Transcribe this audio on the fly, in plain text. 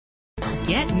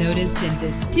Get noticed in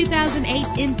this 2008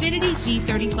 Infiniti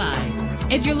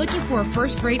G35. If you're looking for a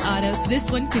first-rate auto,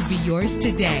 this one could be yours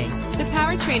today. The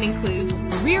powertrain includes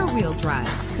rear-wheel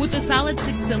drive with a solid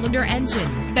 6-cylinder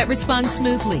engine that responds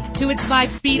smoothly to its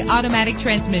 5-speed automatic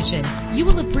transmission. You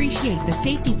will appreciate the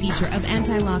safety feature of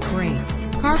anti-lock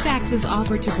brakes. Carfax is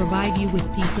offered to provide you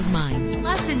with peace of mind.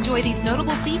 Plus, enjoy these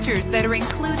notable features that are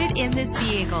included in this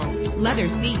vehicle: leather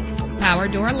seats, power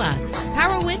door locks,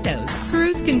 power windows,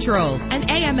 cruise control, an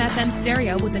AM/FM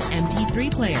stereo with an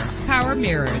MP3 player, power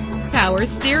mirrors, power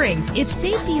steering. If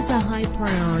safety is a high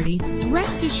priority,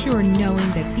 rest assured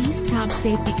knowing that these top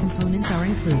safety components are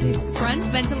included: front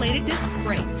ventilated disc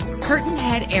brakes, curtain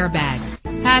head airbags,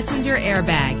 passenger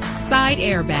airbag, side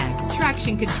airbag,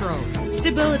 traction control,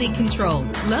 stability control,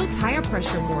 low tire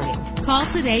pressure warning. Call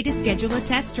today to schedule a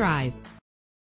test drive.